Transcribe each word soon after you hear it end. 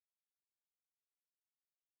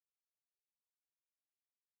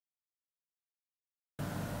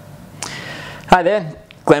Hi there,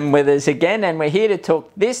 Glenn Withers again, and we're here to talk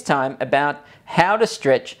this time about how to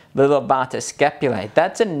stretch the levator scapulae.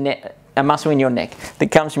 That's a muscle in your neck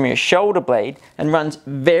that comes from your shoulder blade and runs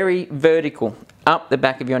very vertical up the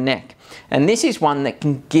back of your neck. And this is one that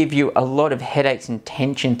can give you a lot of headaches and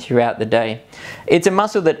tension throughout the day. It's a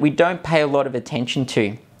muscle that we don't pay a lot of attention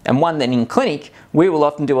to, and one that in clinic we will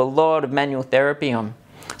often do a lot of manual therapy on.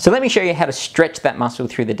 So let me show you how to stretch that muscle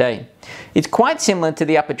through the day. It's quite similar to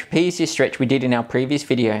the upper trapezius stretch we did in our previous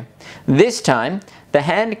video. This time, the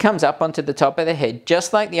hand comes up onto the top of the head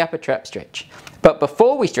just like the upper trap stretch. But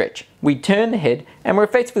before we stretch, we turn the head and we're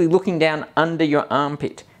effectively looking down under your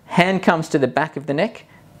armpit. Hand comes to the back of the neck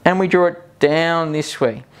and we draw it down this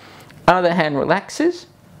way. Other hand relaxes,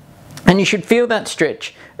 and you should feel that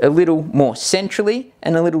stretch a little more centrally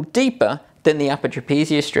and a little deeper than the upper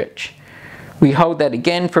trapezius stretch. We hold that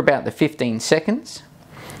again for about the 15 seconds.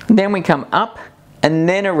 Then we come up and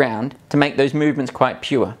then around to make those movements quite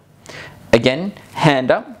pure. Again,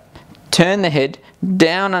 hand up, turn the head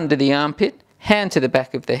down under the armpit, hand to the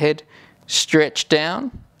back of the head, stretch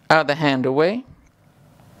down, other hand away,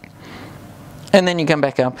 and then you come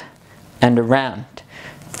back up and around.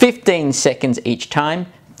 15 seconds each time,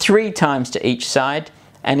 3 times to each side.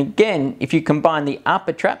 And again, if you combine the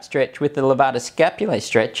upper trap stretch with the levator scapulae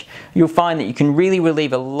stretch, you'll find that you can really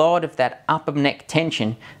relieve a lot of that upper neck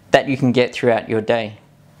tension that you can get throughout your day.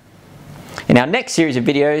 In our next series of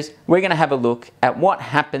videos, we're going to have a look at what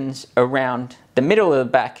happens around the middle of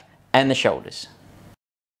the back and the shoulders.